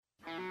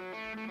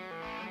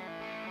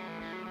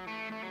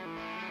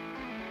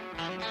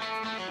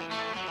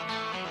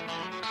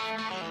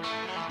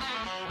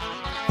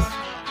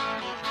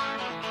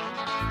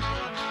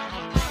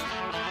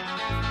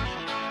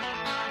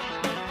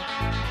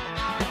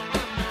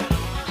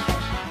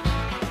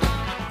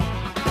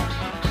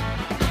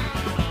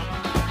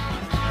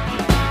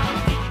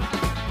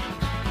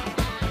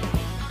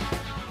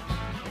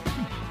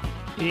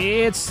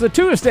It's the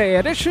Tuesday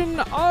edition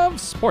of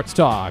Sports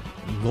Talk.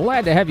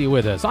 Glad to have you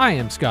with us. I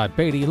am Scott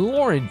Beatty.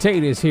 Loren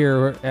Tate is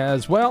here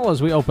as well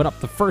as we open up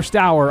the first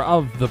hour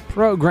of the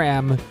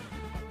program.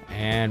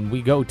 And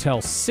we go till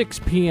 6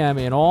 p.m.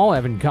 in all.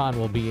 Evan Kahn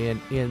will be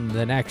in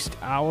the next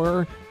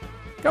hour.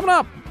 Coming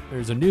up,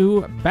 there's a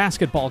new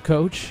basketball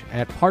coach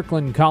at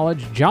Parkland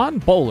College, John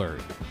Bowler.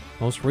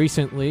 Most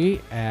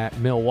recently at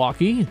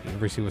Milwaukee,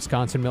 University of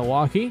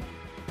Wisconsin-Milwaukee.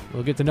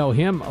 We'll get to know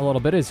him a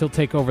little bit as he'll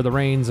take over the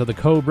reins of the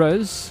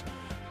Cobras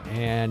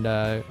and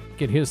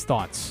get his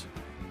thoughts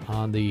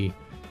on the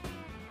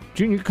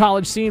junior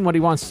college scene, what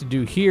he wants to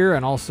do here,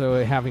 and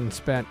also having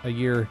spent a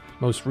year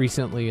most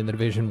recently in the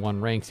Division I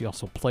ranks. He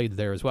also played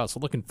there as well.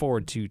 So looking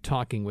forward to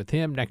talking with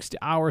him. Next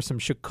hour, some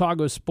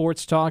Chicago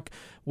sports talk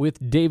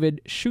with David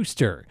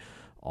Schuster.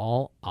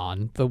 All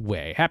on the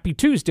way. Happy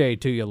Tuesday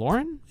to you,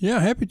 Loren. Yeah,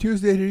 happy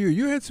Tuesday to you.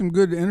 You had some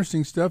good,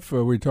 interesting stuff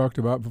we talked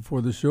about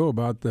before the show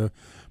about the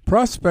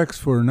prospects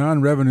for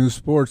non-revenue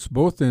sports,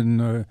 both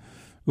in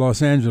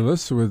Los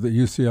Angeles with the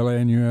UCLA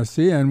and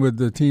USC, and with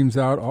the teams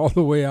out all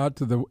the way out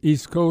to the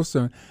East Coast.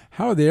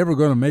 How are they ever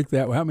going to make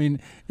that? I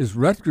mean, is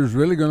Rutgers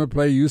really going to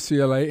play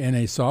UCLA in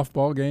a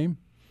softball game?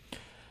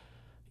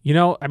 You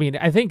know, I mean,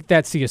 I think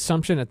that's the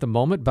assumption at the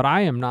moment, but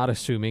I am not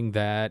assuming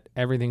that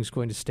everything's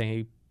going to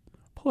stay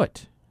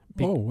put.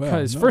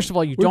 Because first of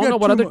all, you don't know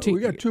what other teams.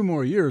 We got 2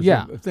 more years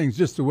of things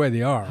just the way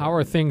they are. How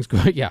are things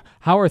going? Yeah,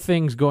 how are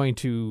things going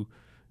to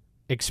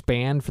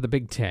expand for the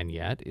Big Ten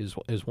yet? Is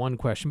one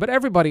question. But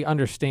everybody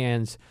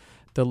understands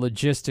the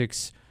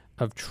logistics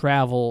of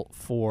travel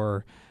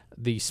for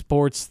the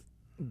sports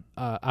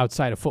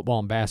outside of football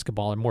and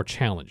basketball are more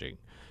challenging.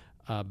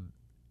 And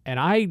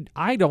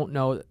I don't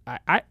know.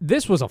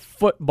 This was a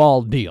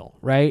football deal,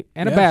 right,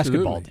 and a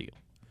basketball deal.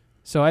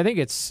 So I think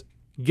it's.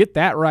 Get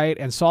that right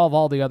and solve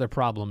all the other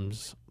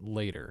problems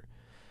later.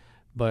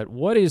 But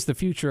what is the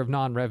future of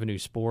non-revenue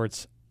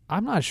sports?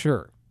 I'm not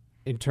sure.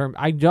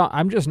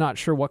 I'm just not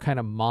sure what kind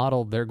of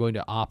model they're going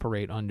to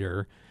operate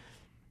under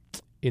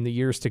in the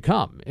years to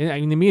come.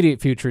 In the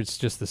immediate future, it's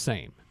just the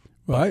same.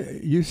 Well,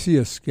 you see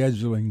a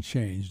scheduling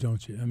change,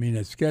 don't you? I mean,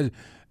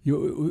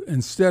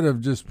 instead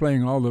of just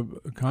playing all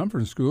the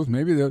conference schools,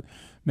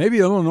 maybe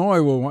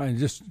Illinois will want,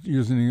 just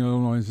using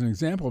Illinois as an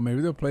example, maybe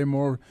they'll play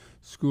more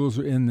schools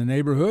in the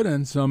neighborhood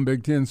and some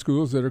Big Ten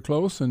schools that are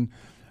close. And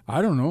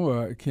I don't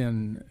know,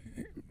 can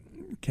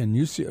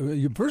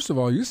UCLA, first of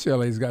all,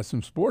 UCLA's got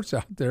some sports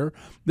out there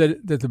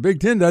that the Big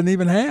Ten doesn't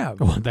even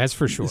have. Well, that's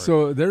for sure.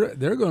 So they're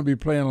going to be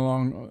playing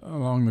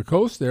along the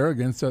coast there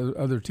against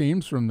other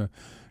teams from the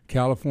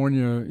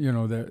California,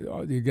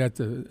 you got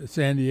the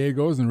San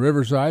Diego's and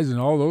Riversides and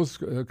all those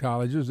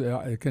colleges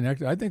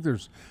connected. I think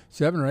there's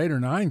 7 or 8 or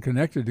 9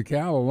 connected to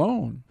Cal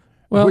alone,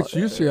 which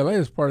UCLA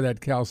is part of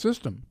that Cal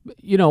system.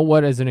 You know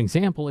what, as an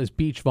example, is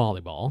beach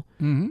volleyball.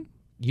 Mm-hmm.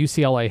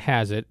 UCLA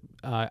has it.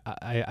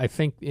 I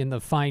think in the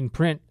fine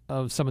print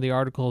of some of the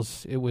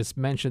articles, it was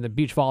mentioned that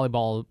beach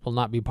volleyball will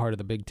not be part of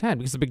the Big Ten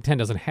because the Big Ten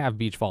doesn't have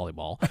beach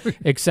volleyball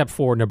except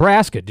for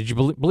Nebraska. Did you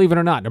believe it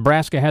or not?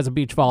 Nebraska has a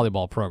beach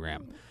volleyball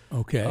program.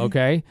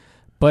 Okay.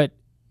 But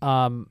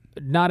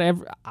not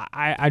every.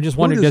 I just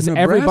wondered, does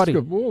everybody?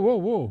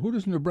 Whoa! Who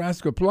does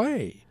Nebraska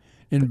play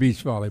in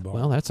beach volleyball?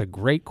 Well, that's a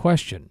great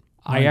question.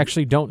 I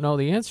actually don't know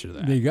the answer to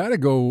that. They got to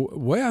go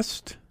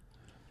west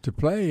to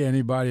play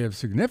anybody of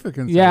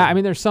significance. Yeah, I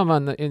mean, there's some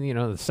in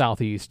the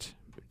southeast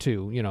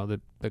too.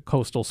 The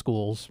coastal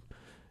schools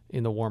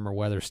in the warmer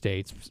weather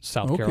states,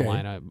 South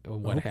Carolina,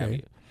 what have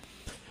you.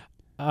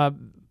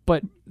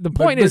 But the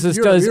point is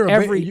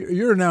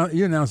you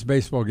announce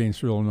baseball games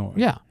for Illinois.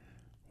 Yeah.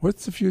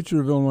 What's the future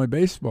of Illinois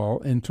baseball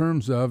in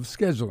terms of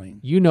scheduling?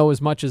 You know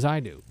as much as I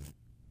do.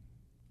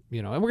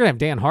 And we're going to have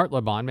Dan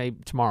Hartleb on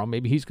tomorrow.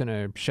 Maybe he's going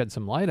to shed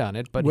some light on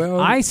it. But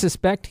I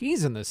suspect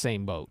he's in the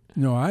same boat.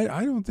 No,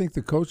 I don't think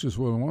the coaches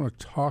will want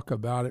to talk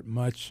about it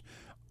much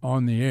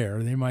on the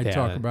air. They might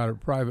talk about it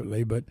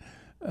privately, but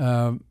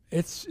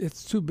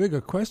it's too big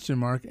a question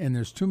mark, and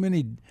there's too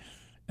many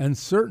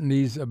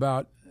uncertainties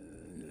about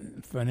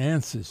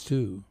finances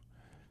too.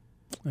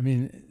 I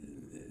mean,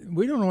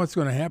 we don't know what's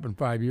going to happen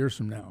 5 years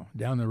from now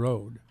down the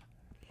road.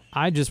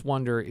 I just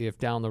wonder if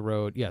down the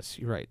road, yes,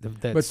 you're right,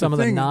 that but some of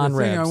the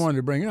non-revs. The thing I wanted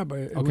to bring up,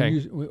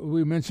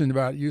 we mentioned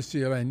about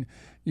UCLA and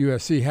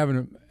USC having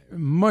a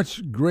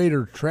much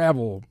greater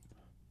travel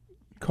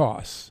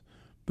costs,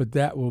 but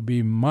that will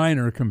be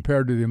minor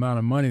compared to the amount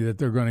of money that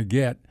they're going to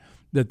get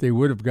that they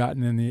would have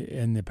gotten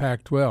in the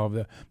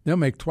Pac-12. They'll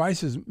make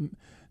twice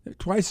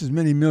as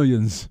many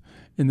millions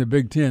in the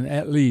Big Ten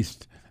at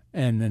least,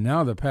 and then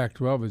now the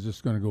Pac-12 is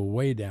just going to go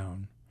way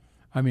down.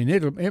 I mean,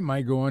 it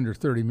might go under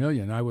 $30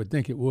 million. I would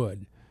think it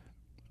would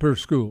per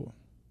school.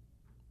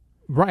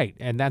 Right,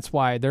 and that's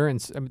why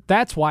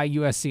that's why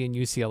USC and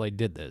UCLA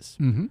did this.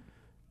 Mm-hmm.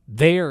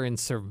 They are in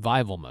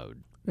survival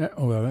mode. Yeah,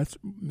 well,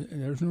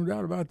 there's no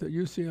doubt about that.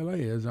 UCLA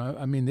is.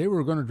 I mean, they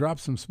were going to drop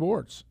some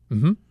sports,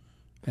 mm-hmm.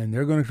 and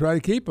they're going to try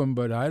to keep them,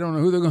 but I don't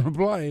know who they're going to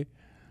play.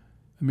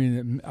 I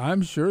mean,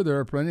 I'm sure there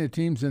are plenty of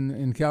teams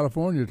in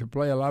California to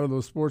play a lot of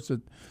those sports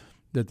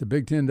that the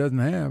Big Ten doesn't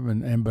have.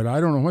 But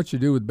I don't know what you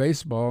do with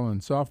baseball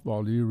and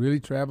softball. Do you really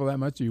travel that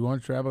much? Do you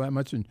want to travel that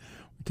much and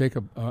take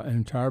an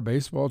entire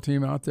baseball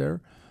team out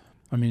there?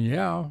 I mean,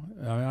 yeah,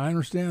 I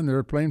understand there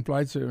are plane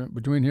flights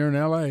between here and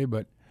L.A.,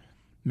 but,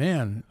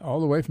 man, all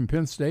the way from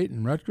Penn State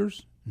and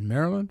Rutgers and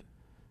Maryland?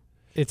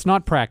 It's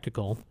not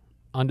practical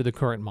under the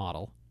current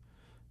model.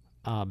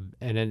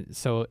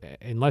 So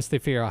unless they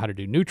figure out how to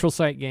do neutral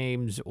site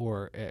games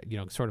or,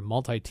 sort of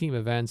multi-team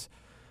events.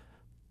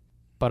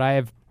 But I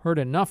have heard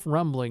enough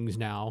rumblings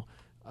now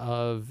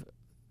of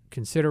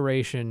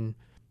consideration.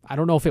 I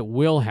don't know if it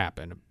will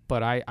happen,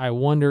 but I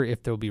wonder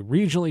if there will be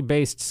regionally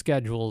based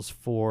schedules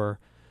for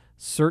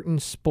certain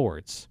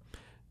sports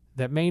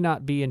that may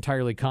not be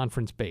entirely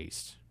conference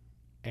based.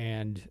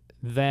 And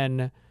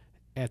then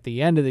at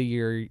the end of the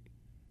year,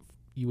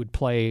 you would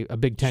play a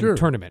Big Ten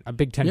tournament, a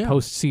Big Ten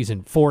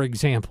postseason, for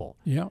example.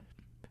 Yeah.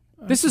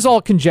 This is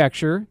all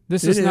conjecture.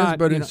 This is not.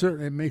 But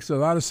it makes a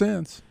lot of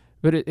sense.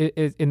 But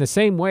it, in the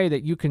same way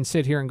that you can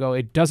sit here and go,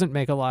 it doesn't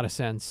make a lot of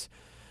sense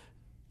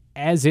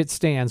as it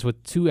stands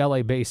with 2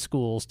 LA-based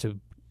schools to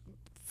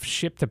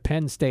ship to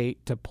Penn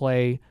State to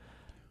play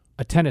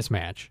a tennis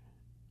match.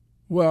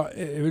 Well,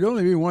 it would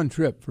only be one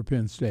trip for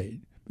Penn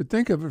State. But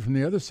think of it from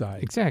the other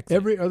side. Exactly.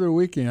 Every other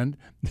weekend,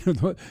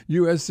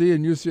 USC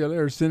and UCLA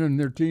are sending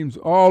their teams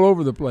all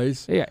over the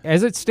place. Yeah,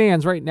 as it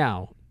stands right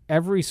now,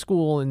 every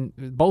school in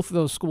both of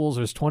those schools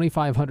is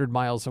 2,500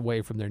 miles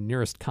away from their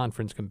nearest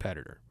conference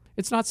competitor.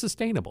 It's not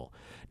sustainable.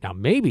 Now,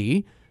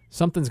 maybe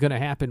something's going to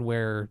happen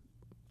where,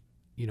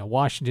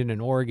 Washington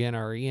and Oregon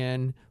are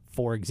in,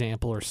 for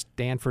example, or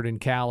Stanford and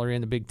Cal are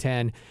in the Big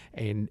Ten,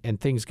 and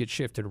things get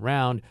shifted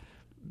around.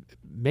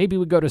 Maybe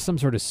we go to some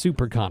sort of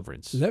super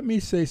conference. Let me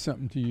say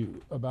something to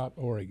you about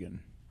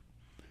Oregon,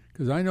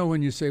 because I know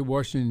when you say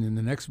Washington, in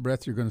the next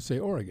breath you're going to say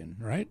Oregon,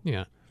 right?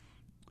 Yeah.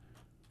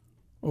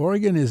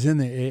 Oregon is in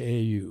the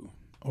AAU.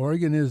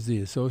 Oregon is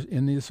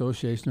in the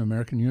Association of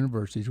American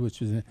Universities,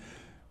 which is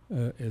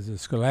a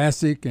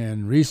scholastic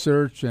and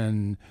research,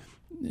 and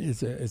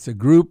it's a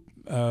group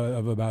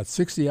of about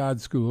 60-odd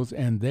schools,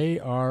 and they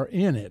are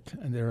in it.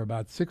 And there are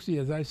about 60,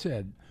 as I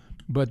said,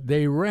 but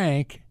they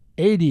rank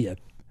 80th.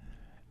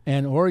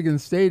 And Oregon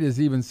State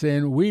is even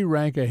saying we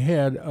rank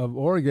ahead of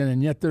Oregon,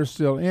 and yet they're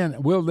still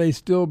in. Will they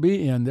still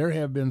be in? There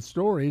have been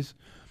stories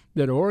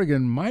that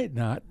Oregon might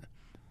not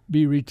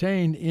be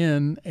retained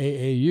in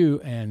AAU,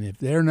 and if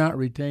they're not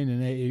retained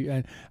in AAU,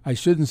 and I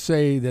shouldn't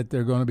say that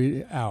they're going to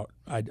be out.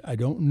 I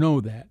don't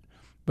know that,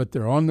 but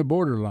they're on the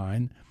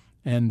borderline,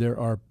 and there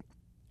are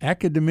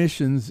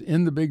academicians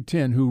in the Big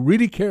Ten who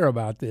really care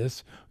about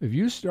this. If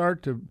you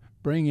start to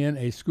bring in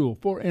a school,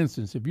 for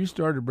instance, if you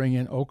start to bring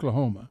in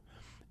Oklahoma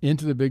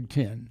into the Big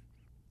Ten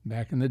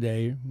back in the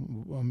day,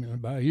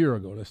 about a year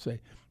ago, let's say,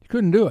 you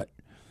couldn't do it.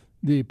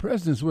 The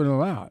presidents wouldn't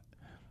allow it.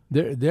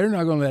 They're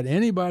not going to let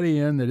anybody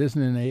in that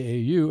isn't in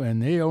AAU,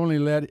 and they only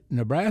let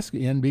Nebraska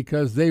in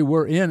because they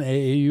were in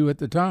AAU at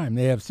the time.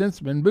 They have since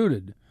been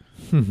booted.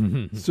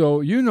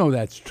 So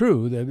that's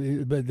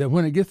true. But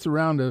when it gets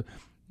around to,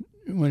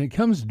 when it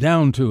comes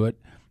down to it,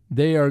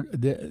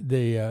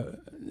 the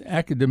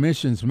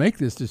academicians make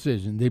this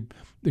decision.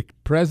 The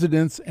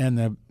presidents and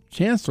the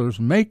chancellors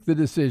make the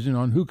decision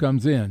on who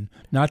comes in,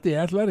 not the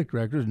athletic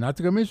directors, not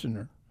the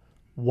commissioner.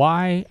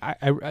 Why?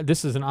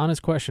 This is an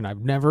honest question.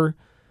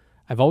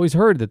 I've always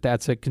heard that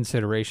that's a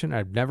consideration.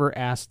 I've never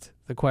asked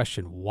the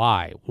question,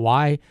 why?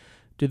 Why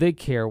do they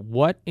care?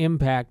 What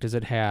impact does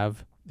it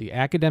have, the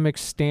academic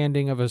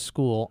standing of a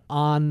school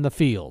on the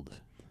field?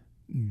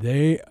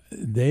 They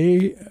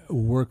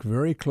work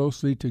very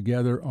closely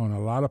together on a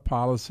lot of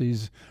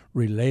policies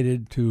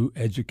related to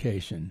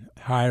education,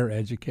 higher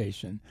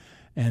education,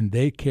 and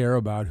they care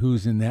about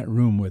who's in that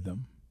room with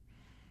them.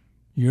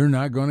 They're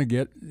not going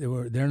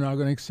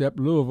to accept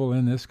Louisville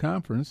in this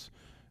conference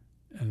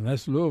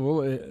unless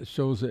Louisville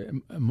shows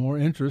more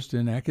interest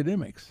in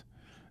academics.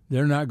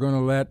 They're not going to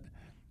let,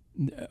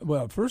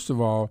 first of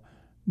all,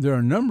 there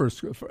are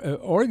numbers.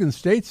 Oregon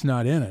State's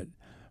not in it.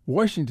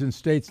 Washington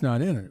State's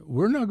not in it.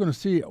 We're not going to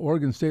see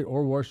Oregon State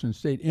or Washington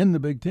State in the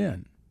Big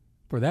Ten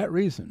for that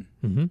reason.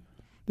 Mm-hmm.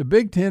 The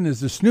Big Ten is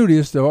the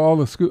snootiest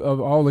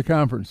of all the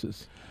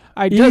conferences.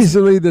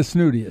 Easily the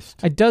snootiest.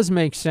 It does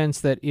make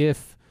sense that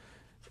if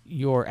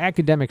your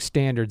academic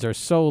standards are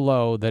so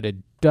low that it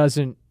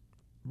doesn't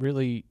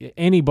really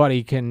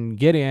anybody can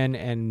get in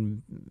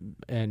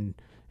and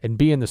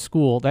be in the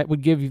school, that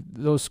would give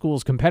those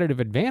schools competitive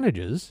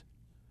advantages.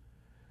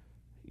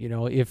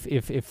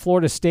 If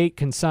Florida State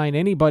can sign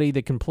anybody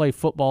that can play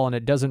football and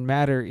it doesn't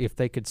matter if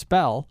they could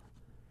spell,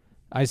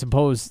 I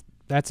suppose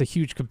that's a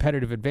huge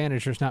competitive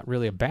advantage. There's not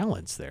really a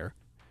balance there.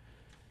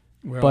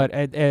 Well, but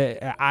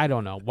I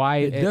don't know why.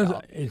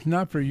 It's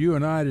not for you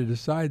and I to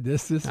decide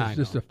this. This is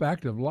just a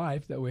fact of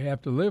life that we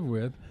have to live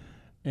with.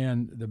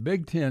 And the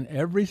Big Ten,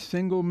 every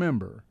single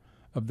member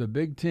of the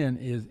Big Ten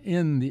is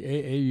in the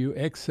AAU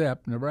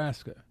except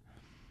Nebraska.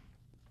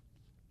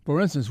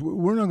 For instance,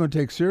 we're not going to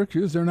take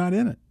Syracuse. They're not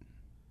in it.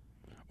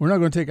 We're not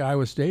going to take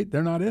Iowa State.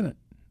 They're not in it.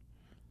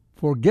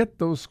 Forget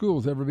those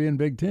schools ever being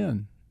Big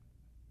Ten.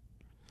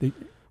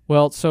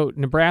 Well, so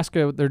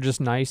Nebraska, they're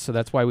just nice, so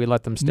that's why we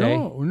let them stay?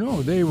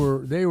 No, they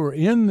were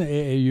in the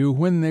AAU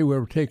when they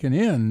were taken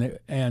in,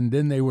 and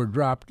then they were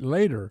dropped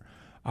later.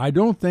 I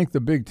don't think the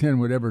Big Ten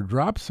would ever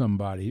drop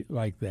somebody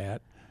like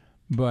that,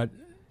 but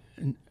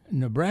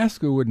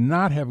Nebraska would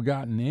not have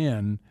gotten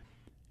in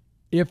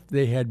if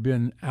they had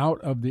been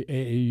out of the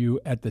AAU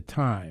at the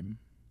time.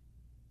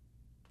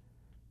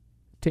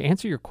 To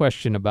answer your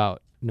question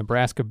about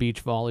Nebraska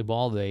beach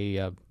volleyball,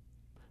 they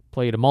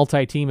played a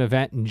multi-team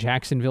event in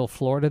Jacksonville,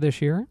 Florida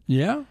this year.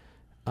 Yeah.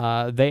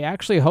 They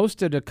actually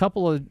hosted a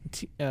couple of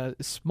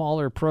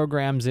smaller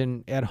programs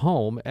at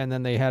home, and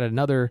then they had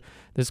another.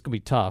 This could be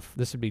tough.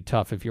 This would be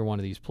tough if you're one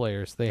of these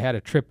players. They had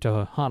a trip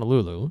to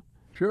Honolulu.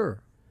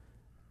 Sure.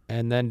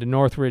 And then to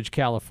Northridge,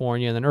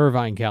 California, and then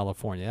Irvine,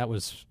 California.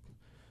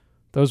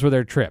 Those were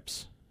their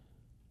trips.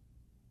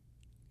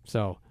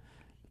 So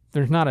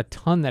there's not a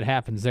ton that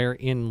happens there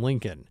in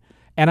Lincoln.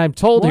 And I'm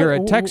told here, a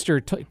texter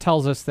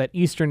tells us that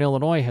Eastern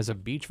Illinois has a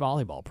beach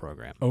volleyball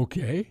program.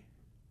 Okay.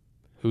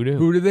 Who knew?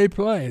 Who do they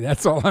play?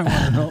 That's all I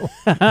want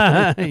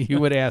to know. You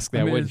would ask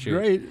that, wouldn't you?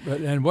 It's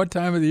great. And what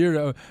time of the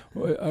year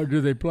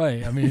do they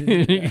play? I mean,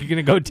 you're going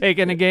to go take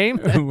in a game?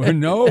 Well,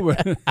 no,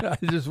 but I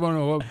just want to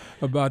know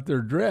about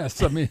their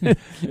dress. I mean,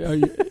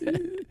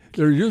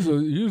 they're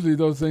usually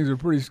those things are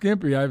pretty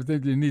skimpy. I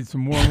think you need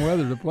some warm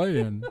weather to play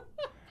in.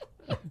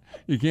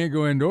 You can't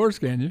go indoors,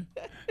 can you?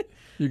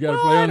 You got to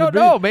play on the beach. I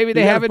don't know. Maybe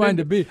they haven't find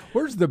the beach.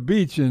 Where's the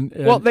beach?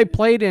 Well, they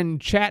played in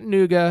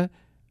Chattanooga,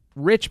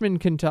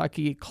 Richmond,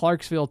 Kentucky,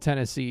 Clarksville,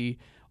 Tennessee,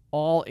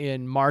 all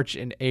in March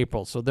and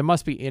April. So there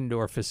must be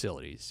indoor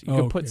facilities. You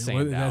can put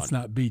sand down. That's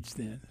not beach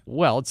then.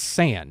 Well, it's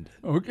sand.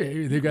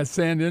 Okay, they got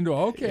sand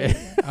indoor.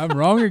 Okay, I'm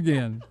wrong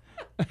again.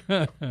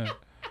 But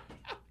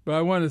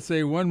I want to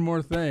say one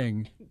more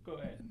thing. Go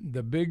ahead.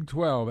 The Big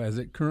 12, as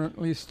it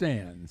currently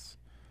stands,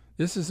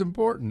 this is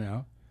important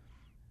now.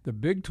 The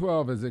Big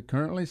 12, as it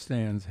currently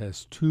stands,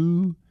 has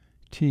 2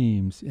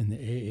 teams in the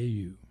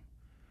AAU.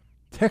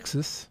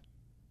 Texas,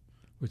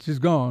 which is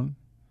gone,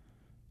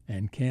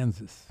 and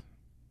Kansas.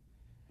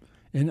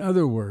 In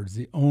other words,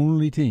 the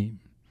only team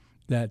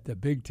that the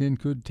Big Ten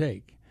could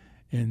take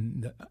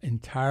in the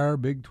entire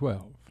Big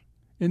 12,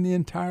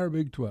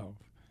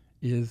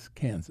 is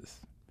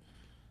Kansas.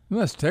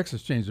 Unless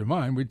Texas changed their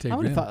mind, we'd take them. I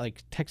would have thought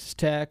like Texas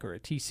Tech or a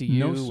TCU.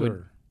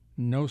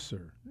 No,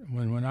 sir.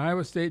 When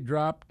Iowa State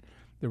dropped,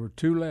 there were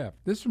 2 left.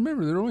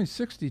 Remember, there are only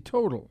 60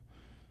 total,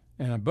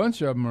 and a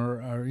bunch of them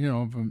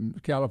are from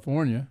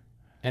California.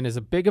 And as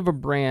big of a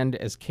brand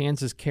as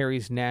Kansas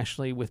carries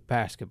nationally with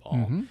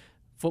basketball,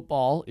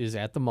 football is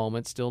at the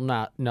moment still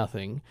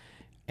nothing,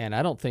 and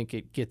I don't think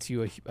it gets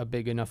you a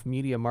big enough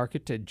media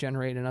market to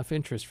generate enough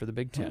interest for the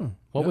Big Ten.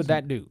 What would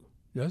that do?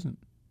 Doesn't.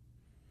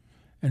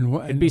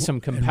 It'd be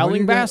some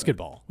compelling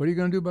basketball. What are you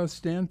going to do about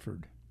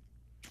Stanford?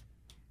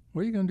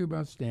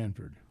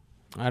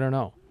 I don't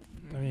know.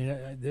 I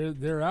mean,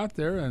 they're out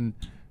there, and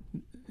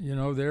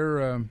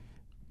they're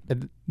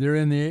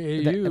in the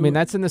AAU. I mean,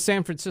 that's in the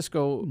San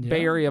Francisco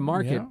Bay Area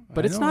market,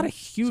 but it's not a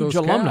huge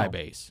alumni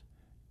base.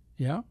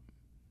 Yeah.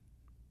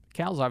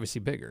 Cal's obviously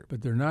bigger.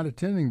 But they're not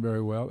attending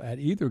very well at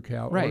either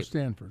Cal or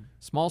Stanford.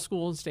 Small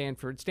school in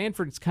Stanford.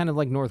 Stanford's kind of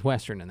like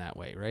Northwestern in that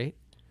way, right?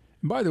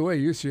 And by the way,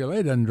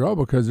 UCLA doesn't draw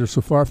because they're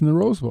so far from the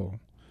Rose Bowl.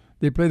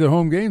 They play their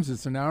home games.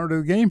 It's an hour to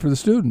the game for the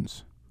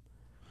students.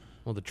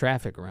 Well, the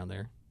traffic around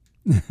there.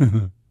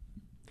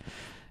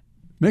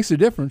 Makes a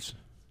difference.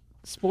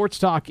 Sports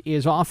Talk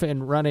is off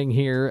and running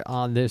here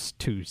on this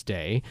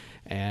Tuesday,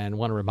 and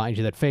want to remind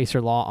you that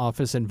Facer Law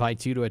Office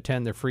invites you to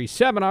attend their free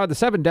seminar, The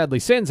 7 Deadly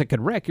Sins That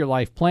Could Wreck Your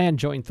Life Plan.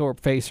 Join Thorpe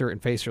Facer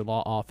and Facer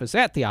Law Office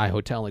at the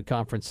iHotel and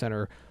Conference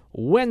Center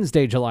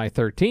Wednesday, July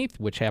 13th,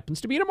 which happens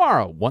to be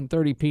tomorrow,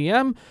 1:30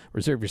 p.m.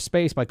 Reserve your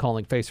space by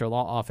calling Facer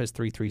Law Office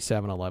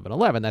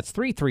 337-1111. That's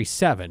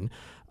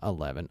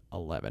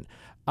 337-1111.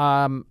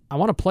 I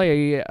want to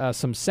play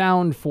some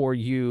sound for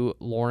you,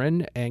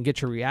 Loren, and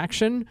get your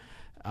reaction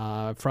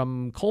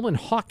from Coleman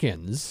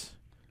Hawkins.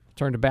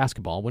 Turn to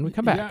basketball when we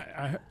come back.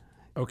 Yeah,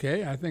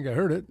 I think I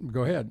heard it.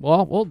 Go ahead.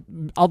 Well,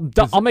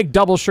 I'll make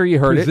double sure you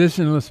heard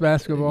Positionless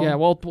basketball? Yeah,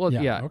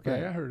 yeah.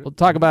 Okay, I heard it. We'll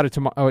talk about it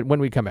tomorrow when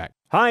we come back.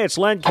 Hi, it's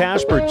Len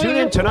Casper. Tune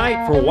in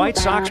tonight for White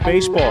Sox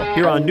baseball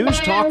here on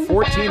News Talk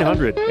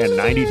 1400 and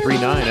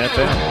 93.9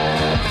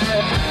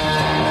 FM.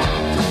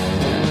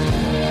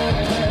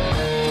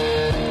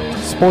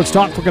 Sports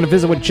Talk, we're going to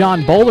visit with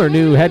John Bowler,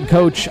 new head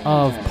coach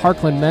of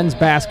Parkland men's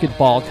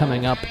basketball,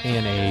 coming up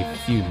in a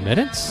few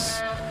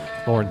minutes.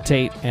 Loren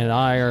Tate and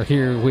I are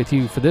here with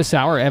you for this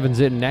hour.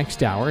 Evan's in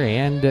next hour,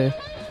 and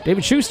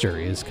David Schuster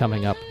is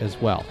coming up as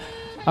well.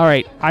 All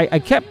right, I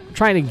kept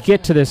trying to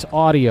get to this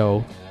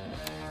audio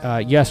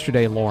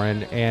yesterday,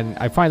 Loren, and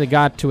I finally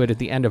got to it at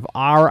the end of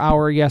our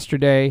hour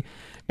yesterday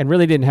and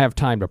really didn't have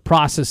time to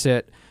process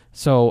it.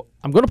 So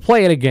I'm going to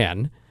play it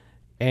again,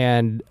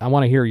 and I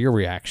want to hear your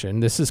reaction.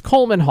 This is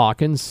Coleman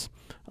Hawkins,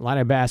 a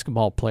Illini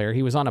basketball player.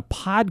 He was on a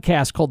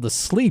podcast called The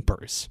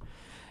Sleepers,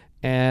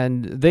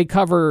 and they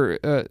cover,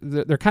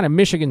 they're kind of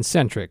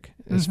Michigan-centric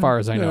as far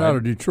as I know. They're out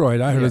of Detroit.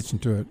 I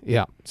listened to it.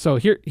 Yeah. So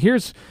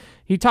here's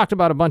he talked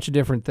about a bunch of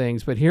different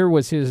things, but here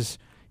was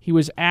he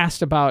was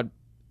asked about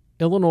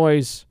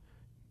Illinois'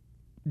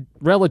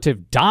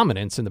 relative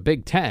dominance in the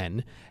Big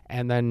Ten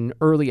and then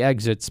early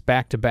exits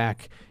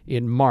back-to-back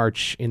in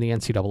March in the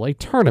NCAA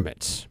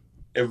tournament.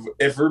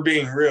 If we're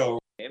being real.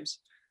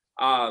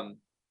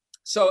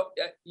 So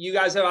you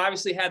guys have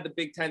obviously had the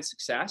Big Ten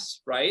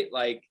success, right?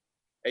 Like,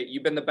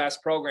 you've been the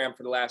best program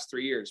for the last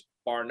 3 years,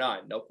 bar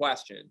none, no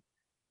question.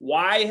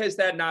 Why has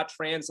that not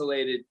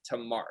translated to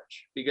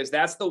March? Because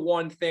that's the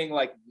one thing,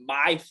 like,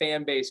 my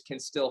fan base can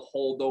still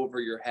hold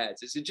over your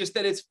heads. Is it just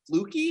that it's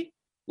fluky?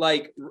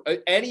 Like,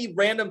 any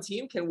random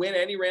team can win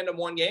any random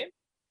one game?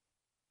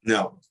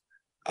 No.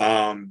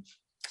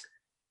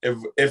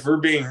 If we're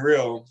being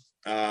real,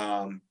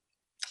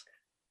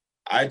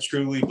 I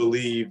truly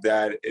believe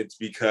that it's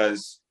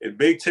because in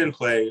Big Ten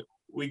play,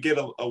 we get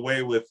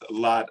away with a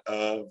lot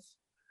of,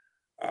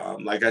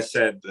 like I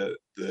said,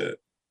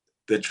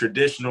 the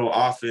traditional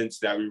offense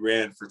that we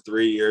ran for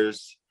 3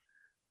 years.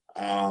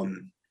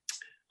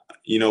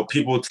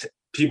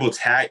 People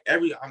tag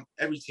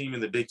every team in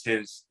the Big Ten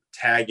is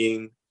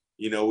tagging.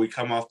 We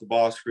come off the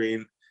ball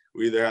screen.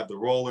 We either have the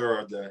roller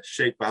or the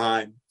shake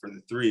behind for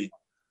the three.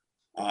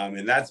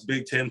 And that's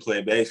Big Ten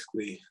play,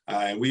 basically.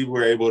 And we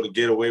were able to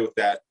get away with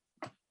that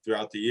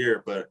throughout the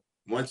year. But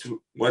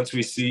once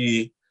we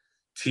see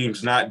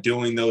teams not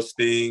doing those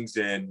things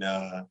and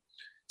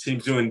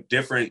teams doing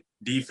different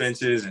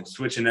defenses and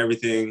switching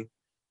everything,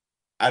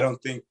 I don't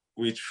think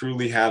we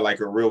truly had like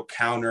a real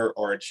counter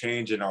or a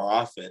change in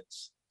our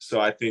offense.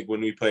 So I think when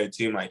we play a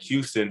team like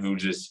Houston, who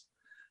just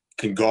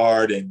can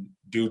guard and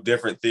do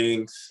different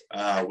things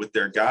with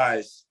their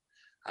guys,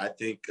 I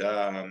think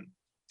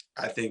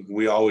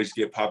we always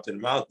get popped in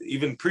the mouth.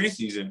 Even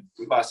preseason,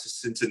 we lost to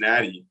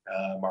Cincinnati,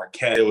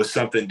 Marquette. It was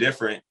something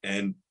different,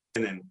 and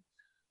it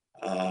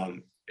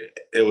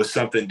was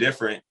something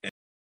different,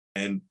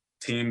 and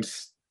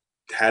teams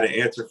had an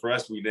answer for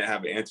us. We didn't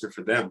have an answer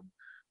for them.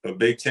 But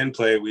Big Ten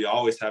play, we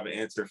always have an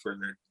answer for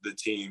the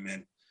team,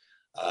 and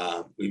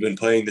we've been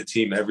playing the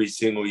team every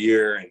single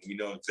year, and we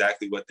know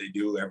exactly what they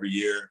do every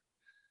year.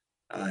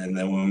 And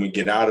then when we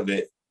get out of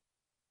it,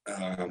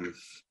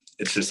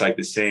 it's just like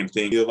the same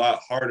thing. It'll be a lot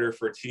harder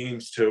for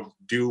teams to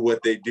do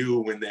what they do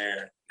when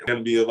they're – it's going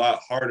to be a lot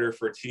harder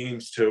for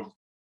teams to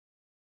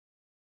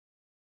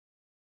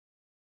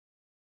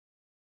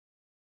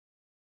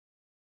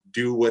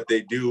do what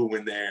they do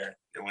when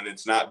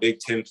it's not Big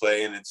Ten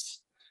play and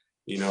it's,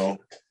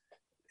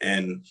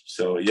 and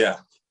so, yeah.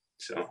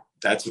 So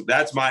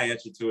that's my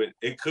answer to it.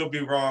 It could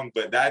be wrong,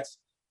 but that's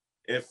 –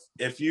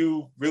 if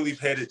you really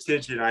paid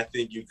attention, I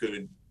think you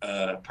could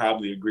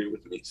probably agree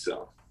with me.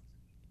 So,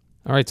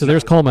 all right. So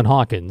there's Coleman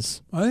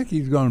Hawkins. I think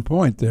he's got a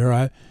point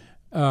there.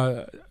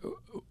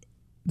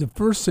 The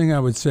first thing I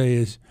would say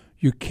is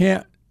you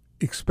can't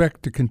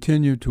expect to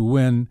continue to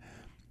win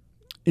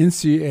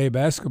NCAA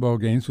basketball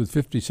games with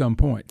 50-some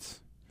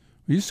points.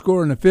 When you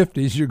score in the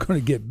 50s, you're going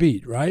to get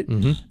beat, right?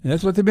 Mm-hmm. And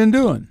that's what they've been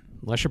doing.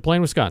 Unless you're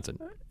playing Wisconsin.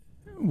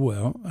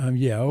 Well,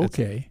 yeah,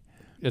 okay.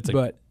 It's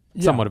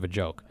somewhat of a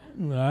joke.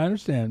 I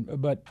understand,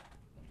 but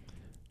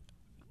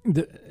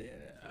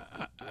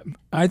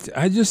I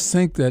just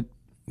think that,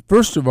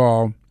 first of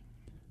all,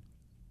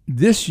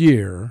 this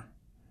year,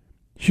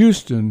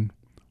 Houston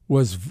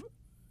was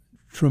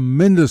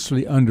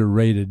tremendously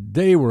underrated.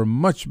 They were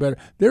much better.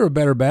 They were a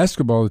better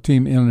basketball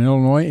team in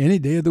Illinois any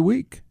day of the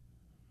week.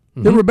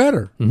 Mm-hmm. They were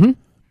better. Mm-hmm.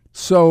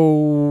 So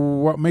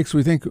what makes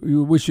we think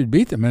we should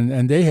beat them?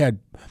 And they had,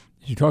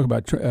 you talk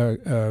about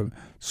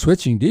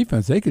switching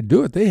defense, they could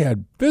do it. They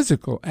had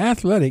physical,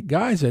 athletic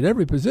guys at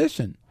every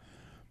position.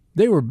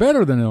 They were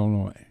better than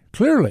Illinois,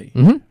 clearly.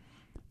 Mm-hmm.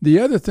 The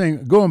other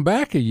thing, going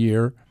back a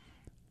year,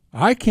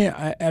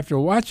 after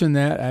watching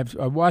that,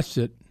 I watched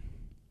it,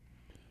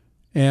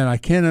 and I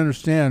can't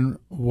understand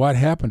what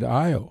happened to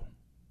Io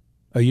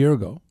a year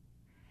ago.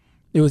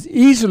 It was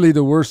easily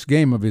the worst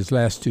game of his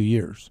last 2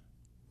 years.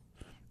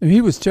 And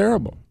he was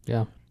terrible.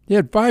 Yeah. He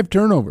had 5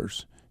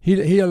 turnovers.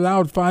 He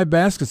allowed 5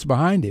 baskets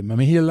behind him. I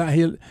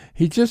mean,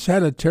 he just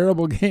had a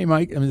terrible game.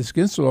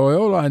 Against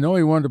Loyola, I know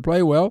he wanted to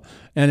play well,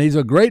 and he's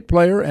a great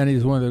player, and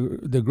he's one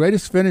of the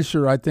greatest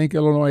finisher I think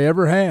Illinois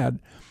ever had.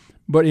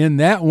 But in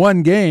that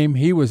one game,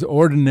 he was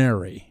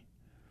ordinary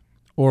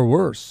or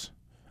worse,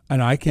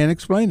 and I can't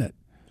explain it.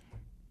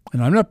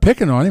 And I'm not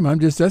picking on him. I'm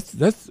just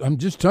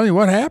telling you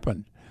what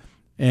happened.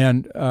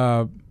 And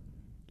I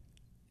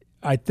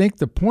think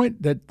the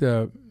point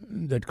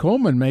that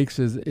Coleman makes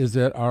is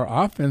that our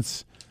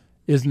offense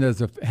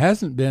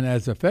hasn't been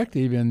as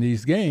effective in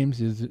these games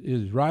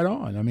is right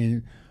on. I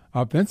mean,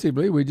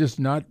 offensively, we're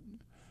not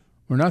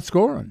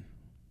scoring.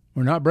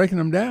 We're not breaking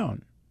them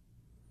down.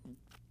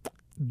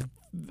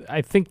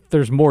 I think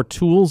there's more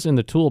tools in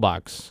the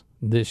toolbox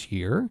this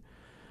year.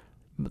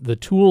 The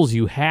tools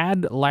you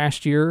had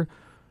last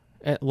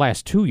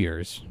 2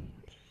 years,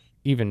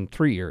 even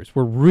 3 years,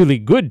 were really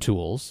good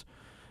tools.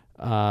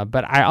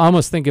 But I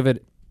almost think of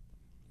it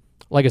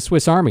like a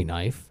Swiss Army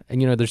knife.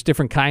 And, there's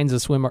different kinds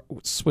of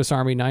Swiss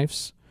Army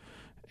knives.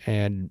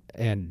 And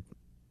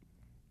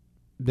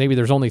maybe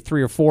there's only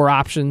 3 or 4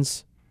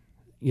 options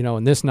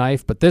in this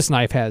knife, but this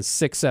knife has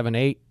 6, 7,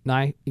 8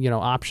 knife,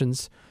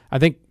 options. I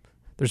think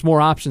there's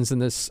more options in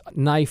this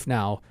knife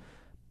now,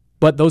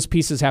 but those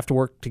pieces have to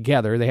work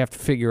together. They have to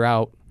figure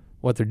out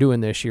what they're doing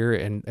this year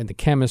and the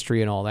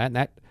chemistry and all that.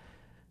 And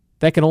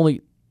that can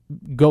only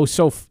go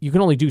you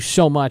can only do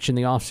so much in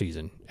the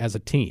offseason as a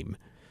team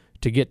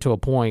to get to a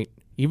point,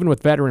 even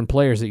with veteran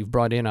players that you've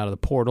brought in out of the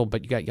portal,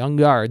 but you got young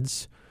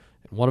guards,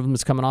 and one of them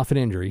is coming off an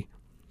injury.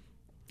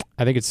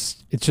 I think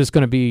it's just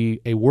going to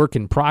be a work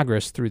in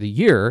progress through the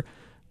year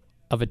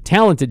of a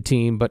talented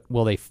team, but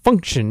will they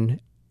function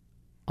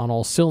on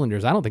all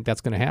cylinders? I don't think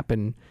that's going to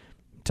happen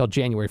until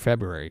January,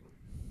 February.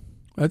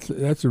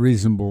 That's a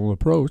reasonable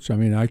approach. I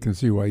mean, I can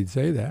see why you'd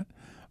say that.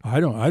 I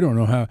don't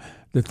know how.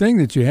 The thing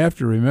that you have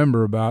to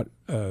remember about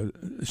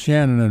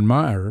Shannon and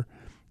Meyer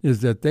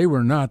is that they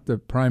were not the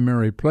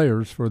primary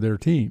players for their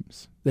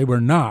teams. They were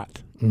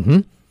not.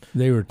 Mm-hmm.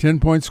 They were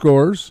 10-point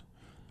scorers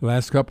the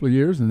last couple of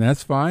years, and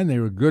that's fine. They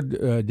were good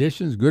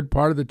additions, good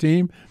part of the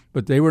team,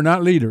 but they were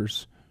not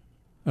leaders,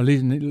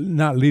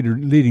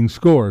 leading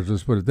scorers.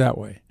 Let's put it that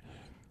way.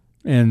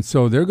 And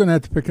so they're going to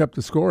have to pick up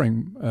the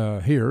scoring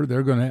here.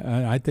 They're going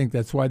to. I think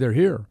that's why they're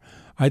here.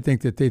 I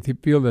think that they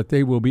feel that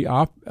they will be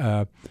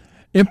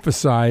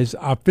emphasized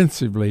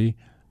offensively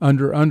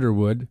under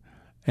Underwood,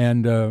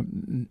 and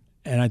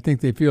I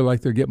think they feel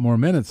like they'll get more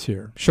minutes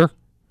here. Sure.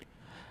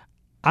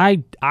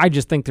 I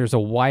just think there's a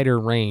wider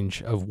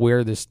range of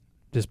where this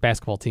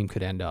basketball team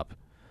could end up.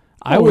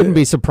 I wouldn't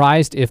be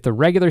surprised if the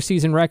regular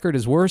season record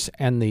is worse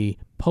and the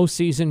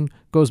postseason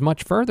goes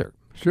much further.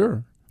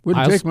 Sure.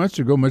 Wouldn't take much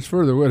to go much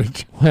further, would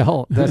it?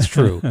 Well, that's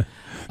true. The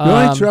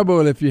only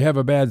trouble if you have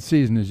a bad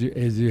season is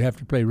you have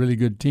to play really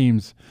good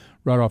teams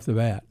right off the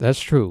bat.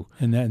 That's true.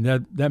 And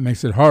that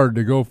makes it hard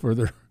to go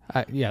further.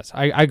 Yes,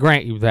 I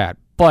grant you that.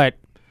 But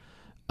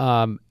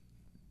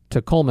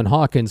to Coleman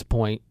Hawkins'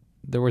 point,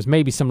 there was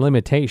maybe some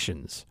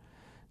limitations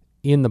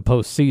in the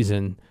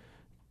postseason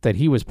that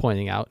he was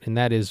pointing out, and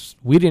that is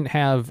we didn't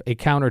have a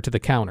counter to the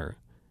counter.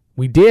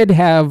 We did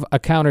have a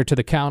counter to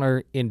the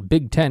counter in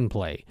Big Ten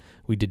play.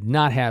 We did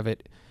not have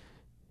it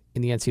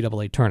in the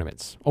NCAA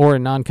tournaments or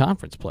in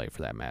non-conference play,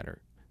 for that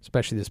matter,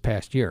 especially this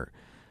past year.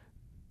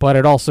 But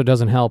it also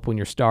doesn't help when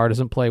your star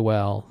doesn't play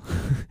well.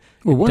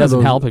 It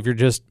doesn't help if you're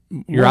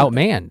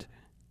outmanned.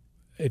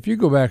 If you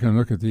go back and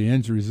look at the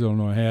injuries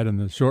Illinois had in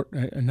the short,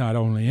 not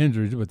only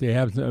injuries, but they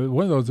have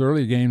one of those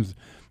early games,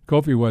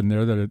 Kofi wasn't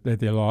there that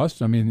they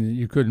lost. I mean,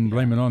 you couldn't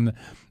blame it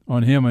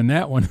on him in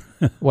that one.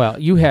 Well,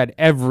 you had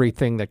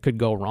everything that could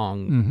go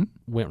wrong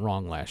went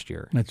wrong last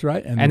year. That's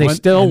right, and they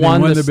still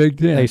won the Big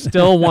Ten. They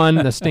still won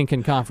the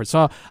stinking conference.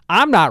 So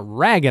I'm not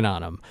ragging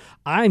on them.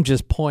 I'm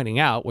just pointing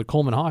out what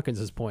Coleman Hawkins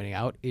is pointing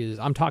out is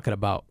I'm talking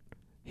about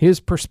his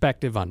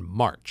perspective on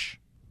March.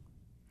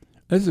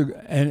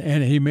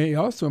 And he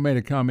also made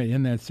a comment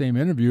in that same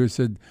interview. He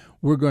said,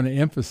 we're going to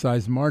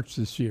emphasize March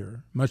this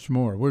year much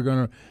more. We're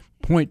going to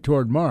point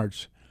toward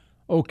March.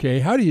 Okay,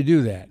 how do you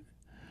do that?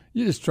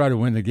 You just try to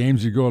win the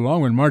games you go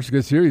along. When March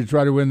gets here, you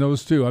try to win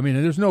those too. I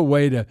mean, there's no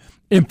way to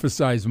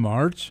emphasize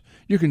March.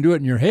 You can do it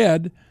in your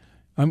head.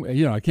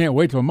 I can't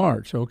wait till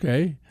March.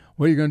 Okay,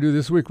 what are you going to do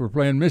this week? We're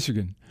playing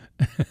Michigan.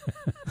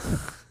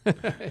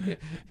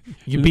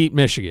 You beat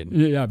Michigan.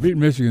 Yeah, beat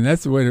Michigan.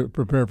 That's the way to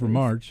prepare for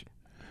March.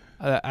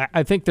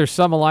 I think there's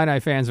some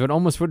Illini fans that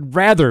almost would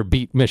rather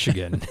beat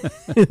Michigan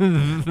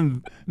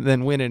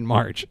than win in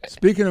March.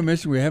 Speaking of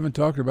Michigan, we haven't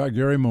talked about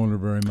Gary Moeller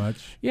very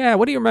much. Yeah,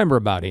 what do you remember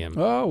about him?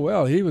 Oh,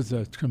 well, he was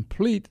a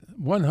complete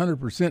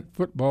 100%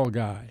 football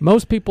guy.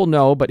 Most people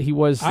know, but he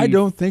was... I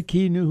don't think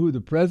he knew who the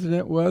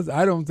president was.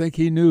 I don't think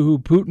he knew who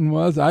Putin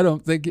was. I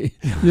don't think,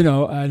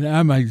 and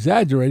I'm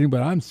exaggerating,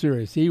 but I'm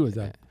serious. He was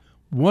a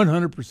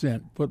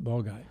 100%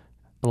 football guy.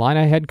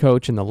 Illini head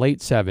coach in the late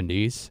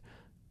 70s.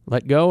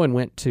 Let go and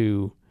went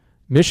to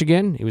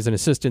Michigan. He was an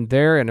assistant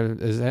there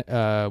and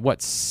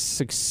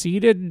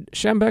succeeded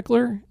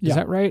Schembechler? Is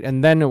that right?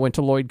 And then it went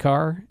to Lloyd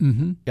Carr?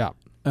 Mm-hmm.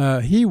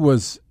 Yeah. He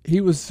was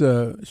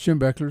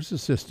Schembechler's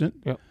assistant.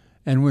 Yep.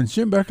 And when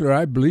Schembechler,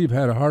 I believe,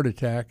 had a heart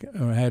attack,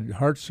 had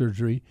heart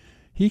surgery,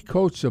 he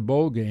coached a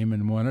bowl game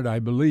and won it, I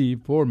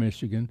believe, for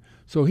Michigan.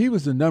 So he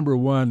was the number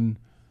one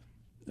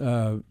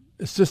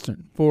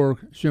assistant for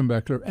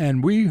Schembechler.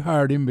 And we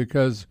hired him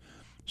because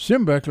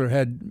Schembechler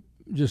had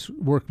just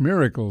worked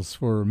miracles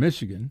for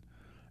Michigan,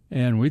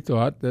 and we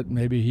thought that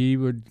maybe he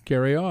would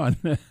carry on.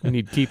 We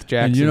need Keith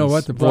Jackson's you know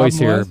what the problem voice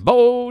here. Was?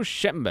 Bo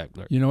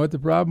Schembechler. You know what the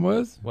problem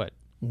was? What?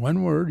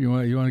 One word. You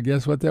want to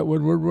guess what that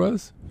one word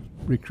was?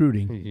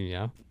 Recruiting.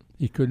 Yeah.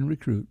 He couldn't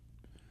recruit.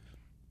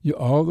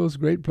 All those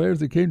great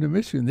players that came to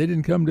Michigan, they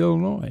didn't come to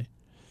Illinois.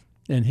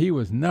 And he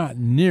was not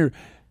near.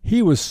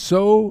 He was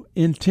so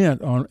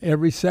intent on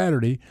every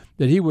Saturday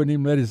that he wouldn't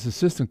even let his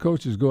assistant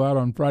coaches go out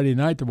on Friday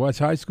night to watch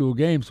high school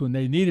games when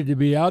they needed to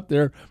be out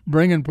there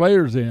bringing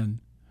players in.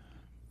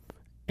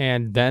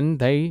 And then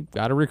they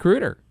got a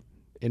recruiter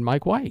in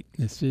Mike White.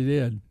 Yes, he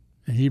did.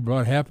 And he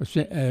brought half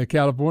of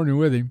California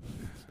with him.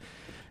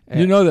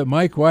 You know that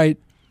Mike White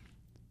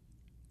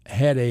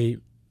of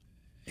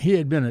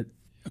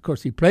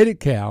course, he played at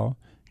Cal,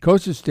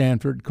 coached at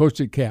Stanford, coached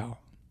at Cal.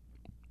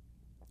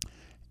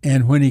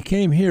 And when he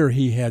came here,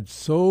 he had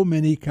so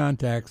many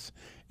contacts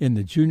in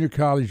the junior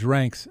college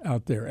ranks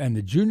out there. And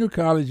the junior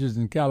colleges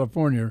in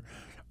California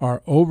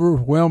are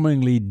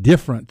overwhelmingly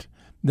different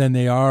than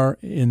they are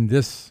in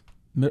this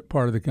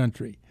part of the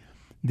country.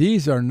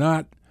 These are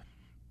guys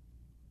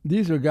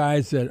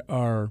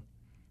that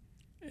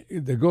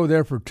go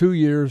there for 2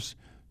 years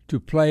to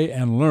play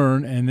and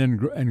learn and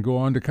then go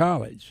on to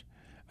college.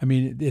 I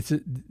mean,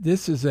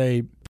 this is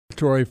a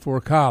preparatory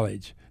for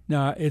college.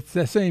 Now, it's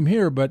the same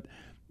here, but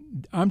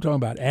I'm talking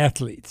about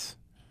athletes.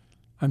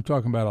 I'm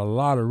talking about a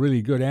lot of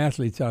really good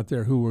athletes out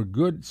there who were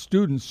good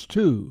students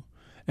too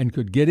and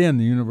could get in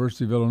the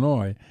University of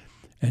Illinois.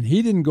 And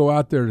he didn't go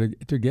out there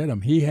to get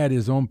them. He had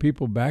his own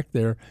people back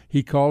there.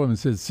 He called them and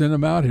said, send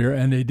them out here,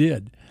 and they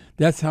did.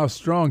 That's how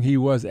strong he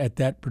was at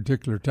that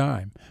particular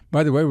time.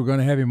 By the way, we're going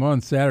to have him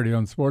on Saturday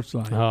on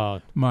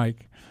Sportsline,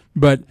 Mike.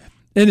 But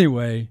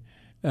anyway,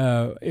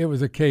 it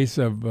was a case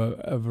of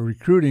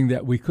recruiting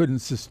that we couldn't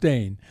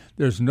sustain.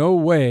 There's no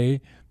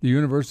way the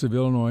University of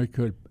Illinois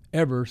could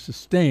ever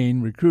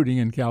sustain recruiting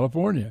in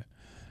California,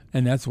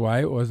 and that's why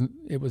it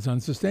was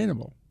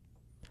unsustainable.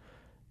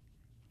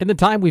 In the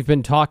time we've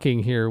been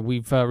talking here,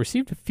 we've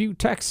received a few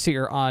texts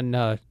here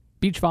on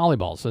beach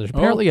volleyball. So there's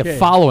apparently a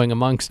following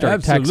amongst our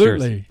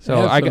texters.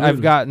 So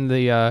I've gotten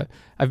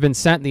I've been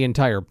sent the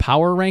entire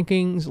power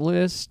rankings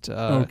list.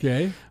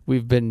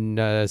 We've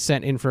been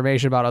sent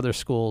information about other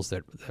schools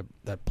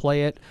that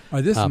play it.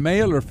 Are this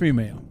male or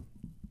female?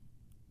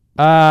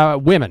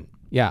 Women.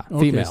 Yeah,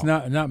 okay, female. It's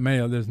not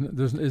male.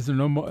 Is there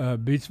no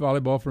beach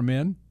volleyball for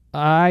men?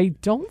 I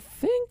don't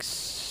think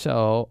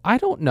so. I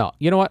don't know.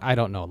 You know what? I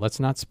don't know. Let's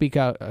not speak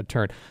out a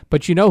turn.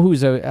 But you know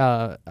who's is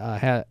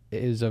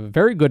a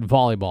very good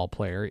volleyball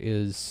player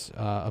is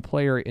a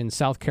player in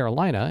South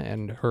Carolina,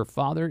 and her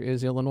father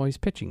is Illinois'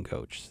 pitching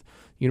coach.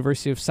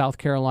 University of South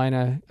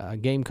Carolina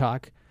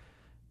Gamecock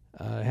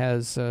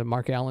has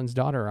Mark Allen's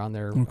daughter on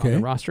their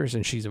rosters,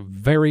 and she's a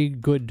very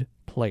good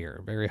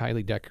player, very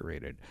highly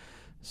decorated.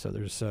 So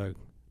there's a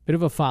bit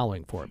of a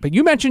following for it. But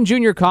you mentioned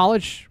junior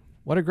college.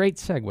 What a great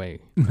segue.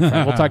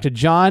 We'll talk to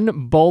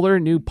John Bowler,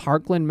 new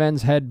Parkland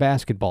men's head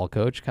basketball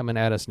coach, coming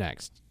at us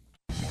next.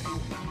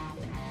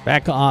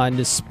 Back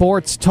on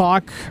Sports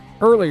Talk.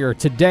 Earlier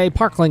today,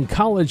 Parkland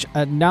College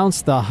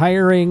announced the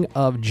hiring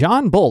of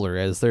John Bowler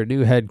as their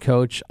new head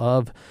coach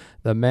of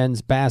the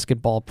men's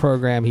basketball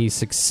program. He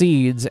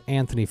succeeds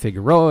Anthony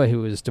Figueroa,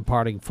 who is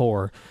departing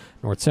for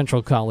North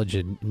Central College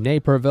in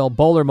Naperville.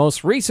 Bowler,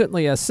 most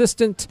recently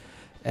assistant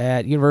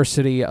at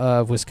University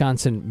of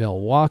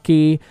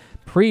Wisconsin-Milwaukee,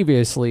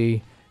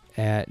 previously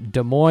at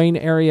Des Moines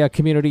Area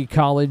Community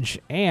College,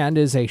 and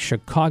is a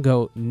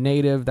Chicago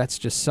native. That's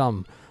just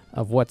some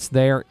of what's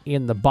there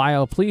in the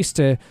bio. Pleased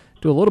to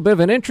do a little bit of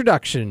an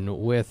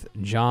introduction with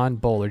John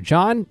Bowler.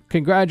 John,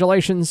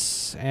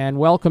 congratulations and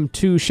welcome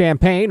to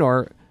Champaign,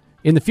 or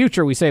in the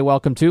future we say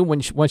welcome to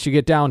once you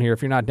get down here,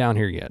 if you're not down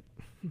here yet.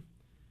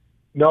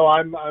 No,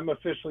 I'm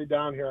officially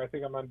down here. I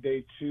think I'm on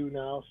day 2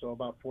 now, so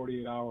about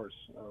 48 hours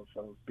of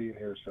being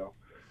here. So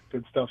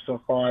good stuff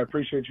so far. I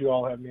appreciate you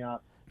all having me on.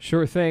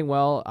 Sure thing.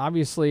 Well,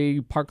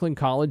 obviously, Parkland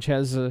College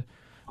has a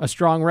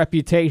strong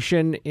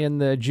reputation in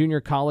the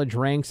junior college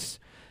ranks,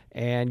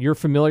 and you're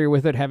familiar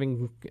with it,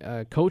 having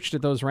coached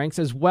at those ranks,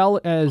 as well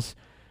as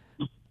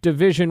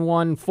Division I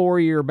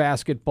 4-year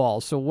basketball.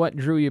 So what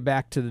drew you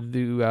back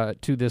to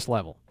this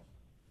level?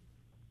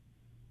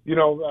 You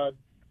know,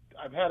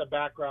 I've had a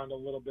background a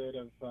little bit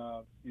of,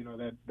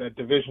 that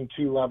Division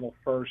II level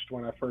first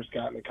when I first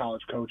got into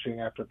college coaching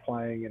after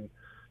playing,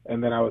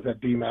 and then I was at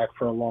DMAC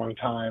for a long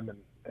time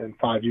and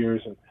 5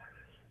 years, and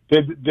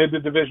did the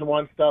Division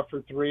I stuff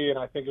for 3, and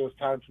I think it was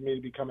time for me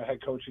to become a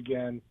head coach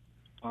again.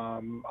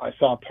 I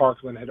saw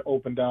Parkland had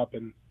opened up,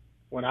 and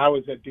when I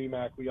was at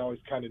DMAC, we always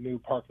kind of knew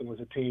Parkland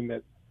was a team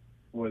that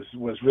was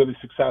really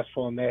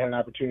successful, and they had an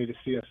opportunity to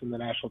see us in the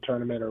national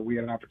tournament, or we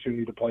had an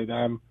opportunity to play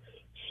them.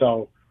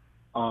 So,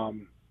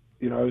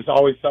 it was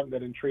always something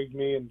that intrigued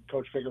me, and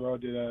Coach Figueroa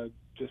did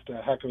just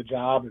a heck of a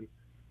job, and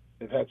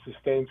they've had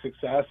sustained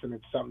success, and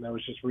it's something that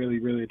was just really,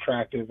 really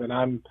attractive. And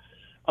I'm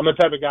the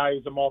type of guy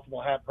who's a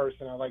multiple hat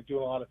person. I like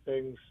doing a lot of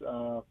things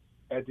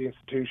at the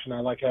institution.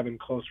 I like having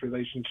close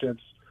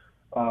relationships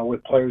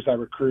with players I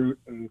recruit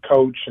and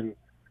coach, and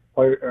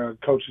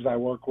coaches I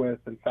work with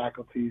and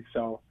faculty.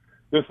 So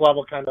this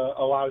level kind of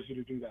allows you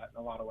to do that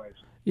in a lot of ways.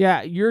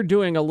 Yeah, you're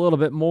doing a little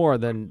bit more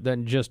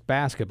than just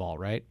basketball,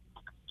 right?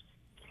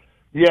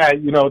 Yeah,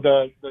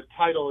 the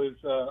title is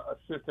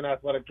Assistant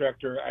Athletic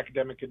Director,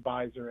 Academic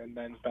Advisor, and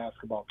Men's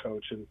Basketball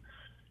Coach. And,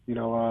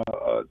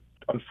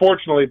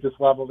 unfortunately at this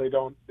level, they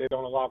don't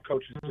allow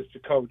coaches just to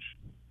coach.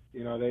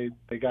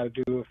 They got to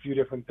do a few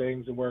different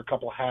things and wear a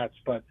couple hats.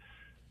 But,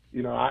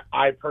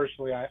 I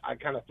personally, I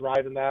kind of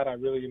thrive in that. I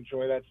really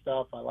enjoy that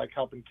stuff. I like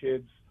helping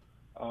kids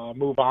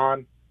move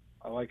on.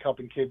 I like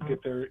helping kids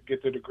get their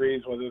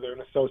degrees, whether they're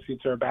an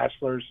associate's or a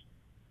bachelor's,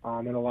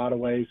 in a lot of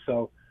ways.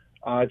 So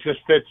it just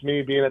fits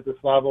me. Being at this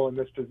level in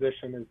this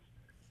position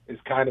is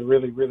kind of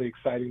really, really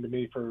exciting to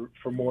me for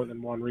more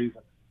than one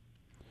reason.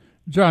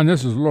 John,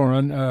 this is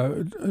Loren.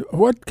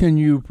 What can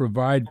you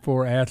provide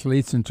for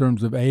athletes in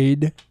terms of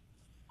aid?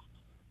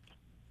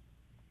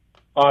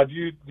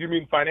 Do you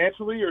mean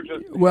financially or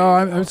just?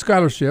 Well,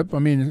 scholarship. I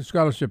mean,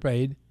 scholarship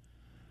aid.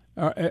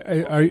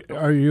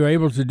 Are you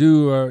able to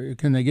do?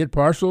 Can they get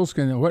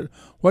partials?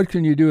 What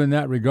can you do in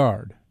that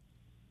regard?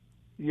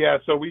 Yeah,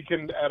 so we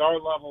can, at our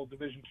level,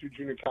 Division II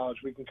junior college,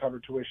 we can cover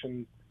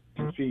tuition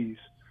and fees.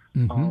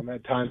 Mm-hmm.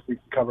 At times, we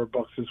can cover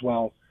books as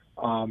well,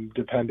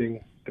 depending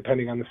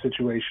on the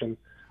situation.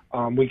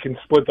 We can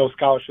split those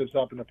scholarships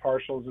up into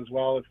partials as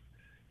well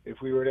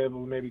if we were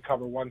able to maybe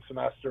cover one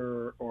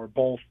semester or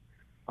both.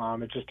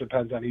 It just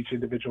depends on each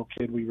individual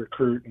kid we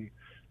recruit and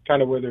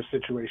kind of where their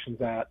situation's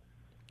at.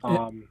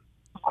 Go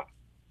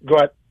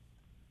ahead.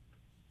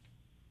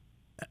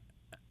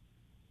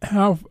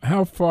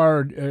 How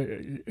far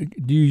do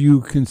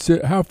you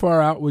consider? How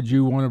far out would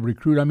you want to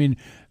recruit? I mean,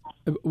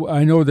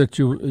 I know that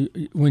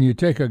when you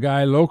take a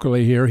guy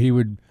locally here, he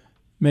would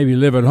maybe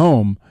live at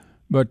home.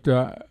 But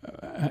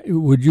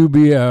would you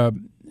be?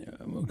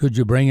 Could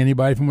you bring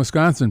anybody from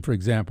Wisconsin, for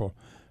example?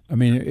 I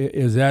mean,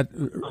 is that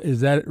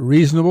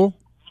reasonable?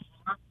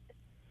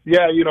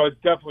 Yeah, it's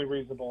definitely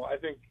reasonable. I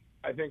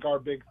think our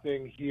big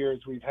thing here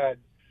is we've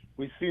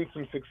seen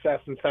some success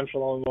in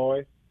Central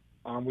Illinois.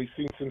 We've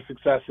seen some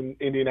success in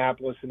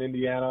Indianapolis and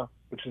Indiana,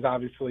 which is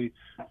obviously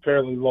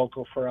fairly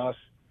local for us.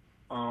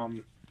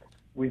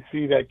 We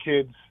see that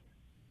kids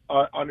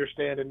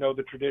understand and know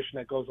the tradition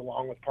that goes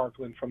along with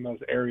Parkland from those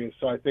areas.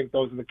 So I think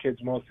those are the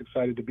kids most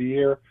excited to be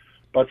here.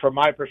 But from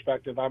my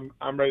perspective, I'm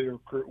ready to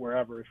recruit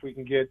wherever. If we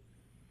can get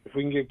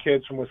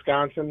kids from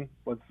Wisconsin,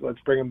 let's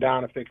bring them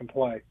down if they can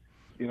play.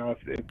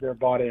 If they're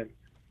bought in.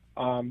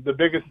 The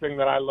biggest thing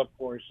that I look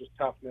for is just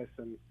toughness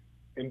and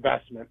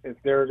investment. If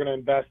they're going to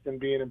invest in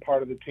being a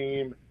part of the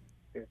team,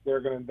 if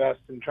they're going to invest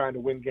in trying to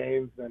win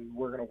games, then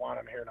we're going to want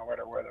them here no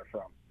matter where they're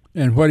from.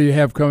 And what do you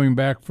have coming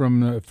back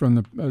from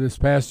this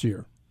past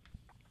year?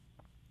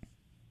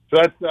 So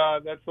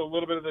that's a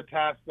little bit of the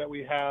task that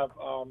we have.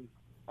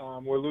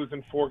 We're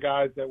losing 4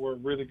 guys that were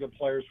really good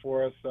players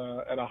for us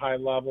at a high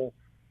level.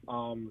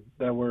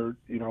 That were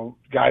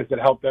guys that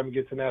helped them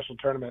get to the national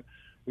tournament.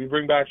 We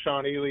bring back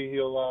Sean Ely.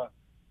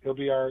 He'll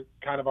be our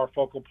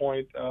focal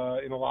point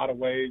in a lot of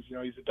ways.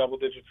 He's a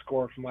double-digit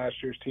scorer from last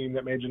year's team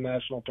that made the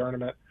national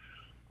tournament.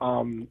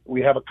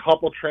 We have a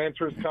couple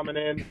transfers coming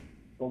in,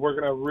 but we're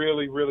going to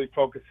really, really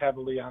focus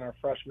heavily on our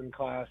freshman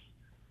class.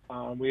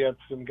 We have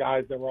some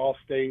guys that were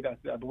all-state,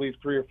 I believe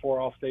 3 or 4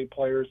 all-state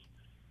players,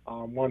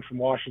 one from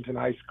Washington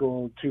High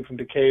School, 2 from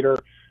Decatur,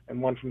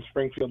 and 1 from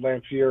Springfield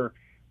Lamphere,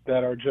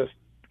 that are just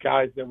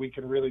guys that we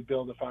can really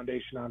build a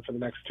foundation on for the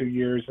next 2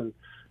 years. And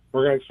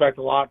we're going to expect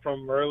a lot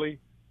from them early.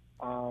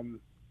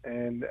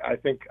 And I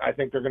think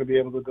they're going to be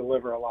able to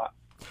deliver a lot.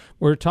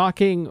 We're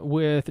talking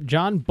with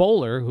John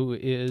Bowler, who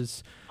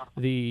is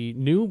the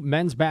new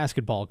men's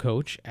basketball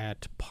coach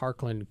at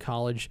Parkland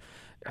College.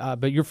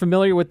 But you're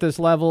familiar with this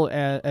level,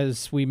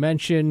 as we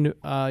mentioned.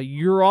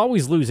 You're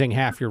always losing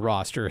half your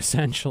roster,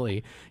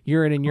 essentially,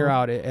 year in and year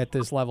out at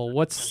this level.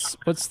 What's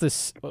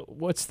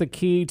the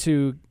key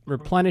to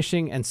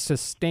replenishing and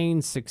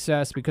sustained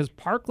success? Because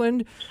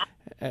Parkland,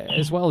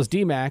 as well as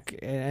DMAC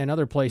and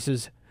other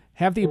places,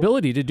 have the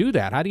ability to do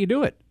that. How do you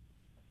do it?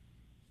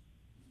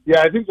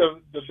 Yeah, I think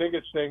the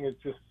biggest thing is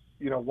just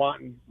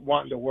wanting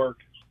to work.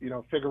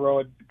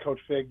 Figueroa, Coach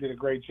Fig did a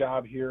great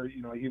job here.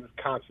 He was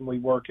constantly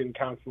working,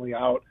 constantly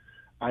out.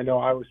 I know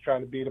I was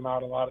trying to beat him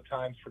out a lot of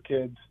times for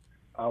kids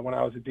when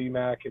I was at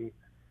DMAC,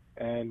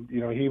 and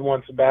he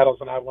won some battles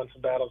and I won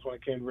some battles when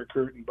it came to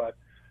recruiting. But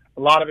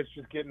a lot of it's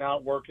just getting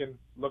out, working,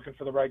 looking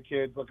for the right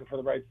kids, looking for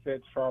the right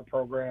fits for our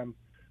program.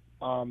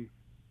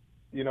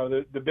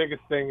 The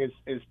biggest thing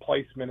is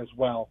placement as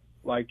well.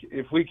 Like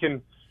if we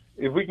can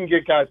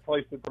get guys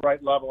placed at the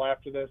right level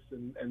after this,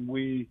 and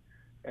we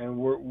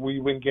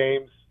win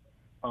games,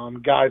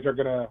 guys are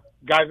gonna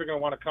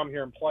want to come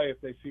here and play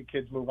if they see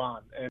kids move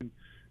on, and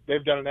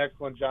they've done an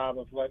excellent job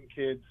of letting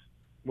kids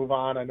move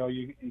on. I know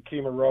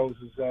Yakima Rose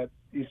is at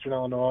Eastern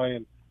Illinois,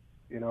 and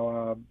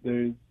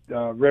the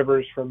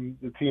Rivers from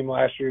the team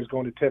last year is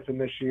going to Tiffin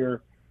this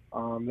year.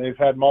 They've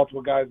had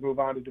multiple guys move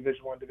on to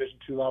Division I, Division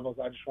II levels.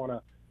 I just want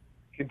to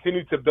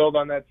continue to build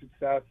on that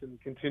success and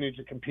continue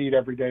to compete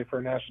every day for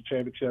a national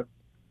championship,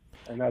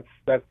 and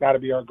that's got to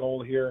be our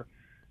goal here,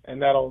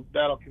 and that'll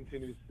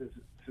continue to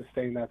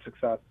sustain that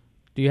success.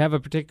 Do you have a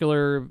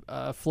particular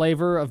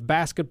flavor of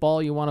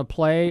basketball you want to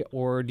play,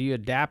 or do you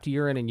adapt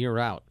year in and year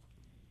out?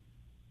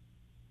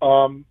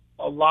 A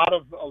lot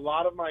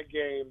of my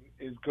game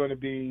is going to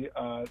be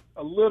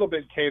a little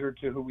bit catered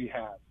to who we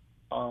have,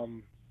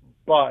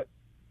 but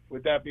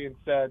with that being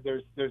said,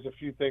 there's a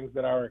few things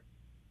that are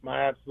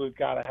my absolute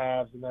gotta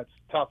haves, and that's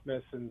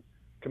toughness and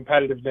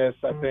competitiveness.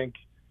 I think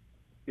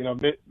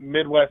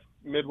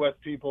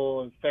Midwest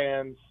people and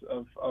fans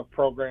of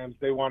programs,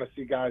 they want to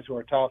see guys who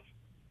are tough.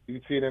 You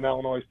can see it in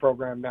Illinois'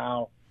 program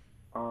now.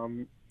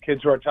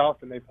 Kids who are tough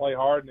and they play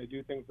hard and they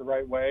do things the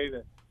right way.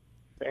 The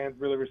fans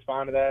really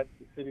respond to that.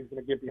 The city's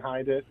going to get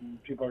behind it,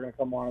 and people are going to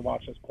come on and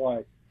watch us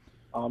play.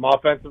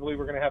 Offensively,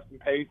 we're going to have some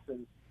pace,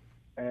 and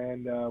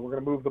and we're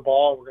going to move the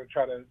ball. We're going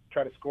to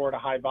try to score at a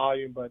high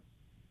volume, but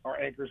our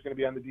anchor is going to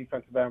be on the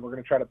defensive end. We're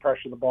going to try to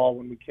pressure the ball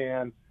when we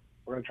can.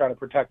 We're going to try to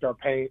protect our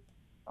paint,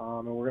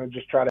 and we're going to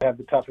just try to have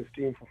the toughest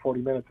team for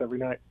 40 minutes every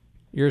night.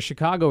 You're a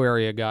Chicago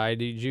area guy.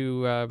 Did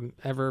you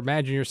ever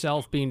imagine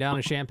yourself being down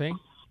in Champaign?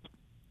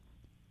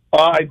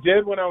 I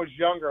did when I was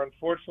younger.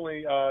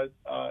 Unfortunately,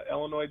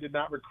 Illinois did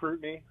not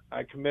recruit me.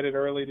 I committed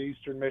early to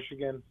Eastern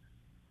Michigan.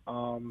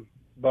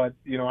 But,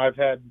 I've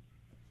had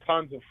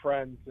tons of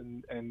friends,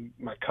 and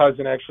my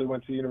cousin actually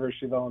went to the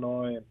University of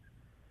Illinois. And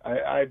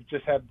I've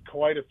just had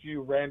quite a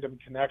few random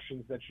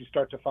connections that you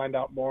start to find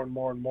out more and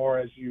more and more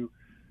as you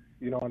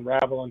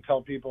unravel and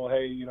tell people,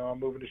 hey, I'm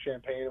moving to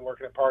Champaign and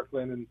working at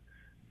Parkland. And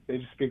they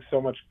just speak so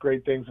much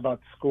great things about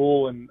the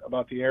school and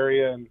about the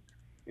area and,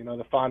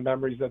 the fond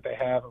memories that they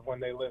have of when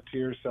they lived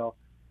here. So,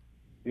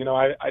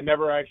 I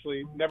never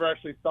actually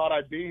thought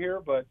I'd be here,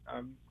 but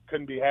I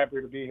couldn't be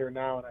happier to be here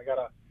now. And I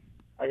got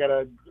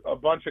a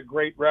bunch of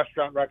great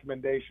restaurant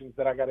recommendations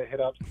that I got to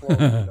hit up for.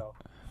 So.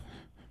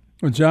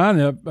 Well, John,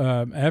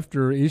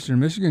 after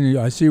Eastern Michigan,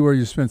 I see where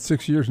you spent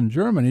 6 years in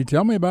Germany.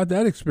 Tell me about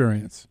that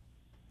experience.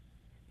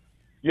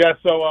 Yeah,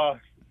 so I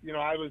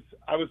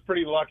was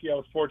pretty lucky. I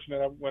was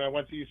fortunate when I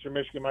went to Eastern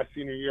Michigan my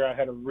senior year. I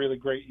had a really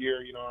great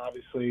year.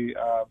 Obviously,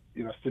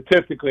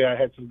 statistically, I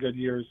had some good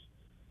years,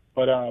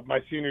 but my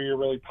senior year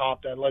really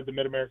popped. I led the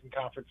Mid-American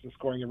Conference in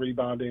scoring and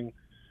rebounding,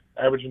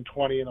 averaging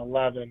 20 and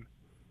 11,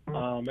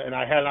 and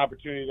I had an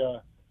opportunity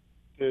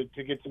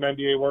to get some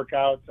NBA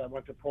workouts. I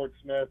went to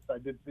Portsmouth. I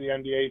did the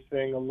NBA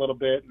thing a little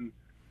bit, and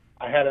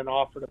I had an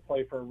offer to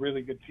play for a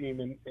really good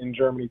team in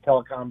Germany,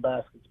 Telekom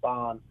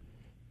Baskets-Bonn.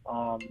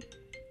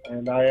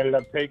 And I ended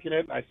up taking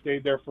it. I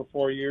stayed there for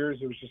 4 years.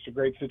 It was just a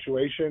great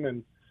situation,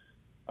 and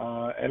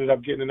ended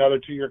up getting another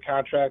 2-year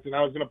contract. And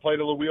I was going to play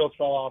till the wheels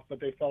fell off, but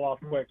they fell off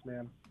quick,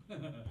 man. So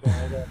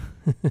I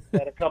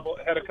had a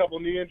couple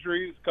knee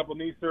injuries, a couple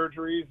knee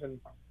surgeries,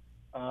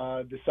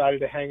 and decided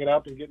to hang it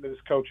up and get into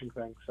this coaching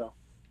thing. So.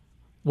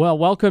 Well,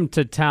 welcome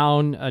to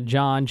town,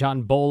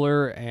 John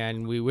Bowler,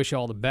 and we wish you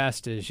all the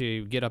best as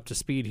you get up to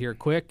speed here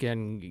quick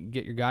and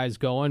get your guys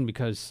going,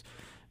 because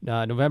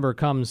November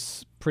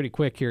comes pretty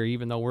quick here,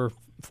 even though we're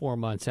 4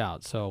 months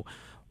out. So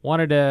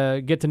wanted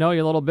to get to know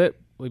you a little bit.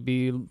 We'd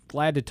be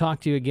glad to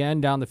talk to you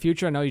again down the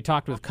future. I know you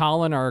talked with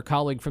Colin, our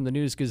colleague from the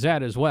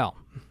News-Gazette, as well.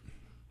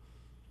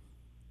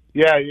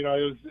 Yeah,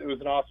 it was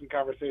an awesome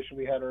conversation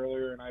we had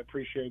earlier, and I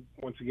appreciate,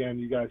 once again,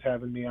 you guys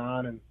having me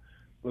on, and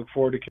look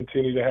forward to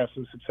continue to have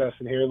some success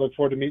in here. Look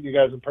forward to meeting you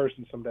guys in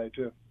person someday,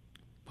 too.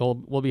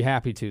 We'll be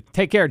happy to.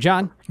 Take care,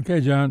 John.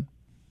 Okay, John.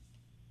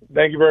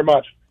 Thank you very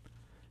much.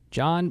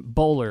 John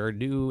Bowler,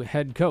 new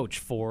head coach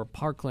for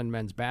Parkland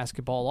men's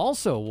basketball,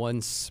 also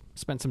once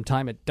spent some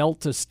time at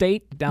Delta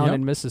State down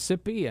in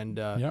Mississippi. And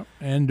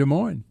and Des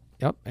Moines.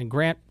 Yep, and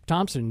Grant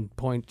Thompson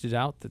pointed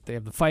out that they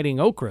have the Fighting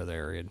Okra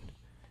there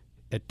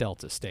at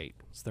Delta State.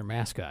 It's their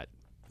mascot.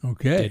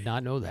 Okay. Did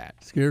not know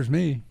that. Scares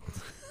me.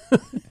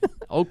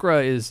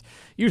 Okra is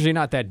usually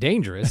not that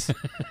dangerous,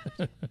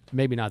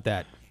 maybe not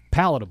that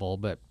palatable,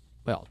 but,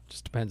 well,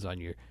 just depends on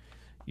your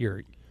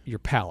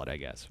palate, I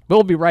guess.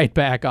 We'll be right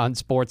back on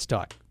Sports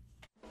Talk.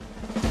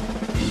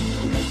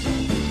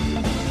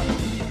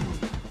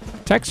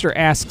 Texter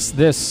asks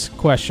this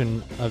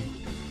question of,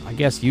 I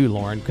guess, you,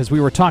 Loren, because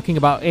we were talking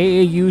about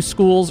AAU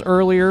schools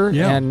earlier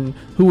and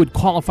who would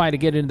qualify to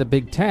get into the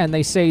Big Ten.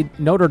 They say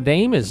Notre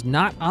Dame is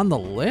not on the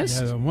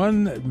list.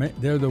 Yeah,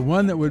 they're the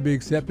one that would be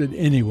accepted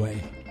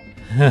anyway.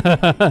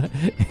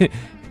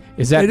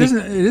 Is that it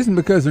isn't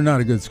because they're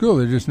not a good school.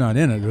 They're just not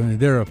in it. I mean,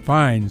 they're a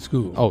fine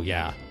school. Oh,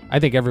 yeah. I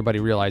think everybody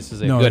realizes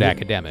they have good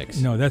academics.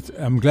 No,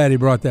 I'm glad he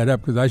brought that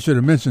up, because I should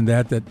have mentioned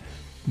that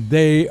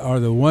they are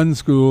the one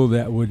school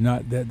that would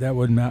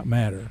not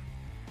matter.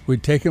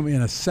 We'd take them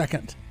in a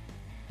second.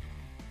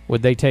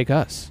 Would they take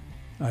us?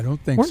 I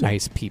don't think We're so. We're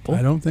nice people.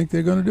 I don't think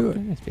they're going to do it.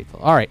 We're nice people.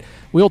 All right.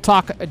 We'll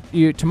talk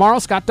tomorrow.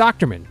 Scott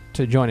Docterman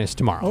to join us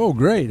tomorrow. Oh,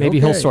 great. Maybe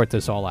he'll sort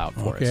this all out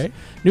for us.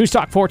 News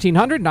Talk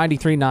 1400,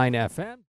 93.9 FM.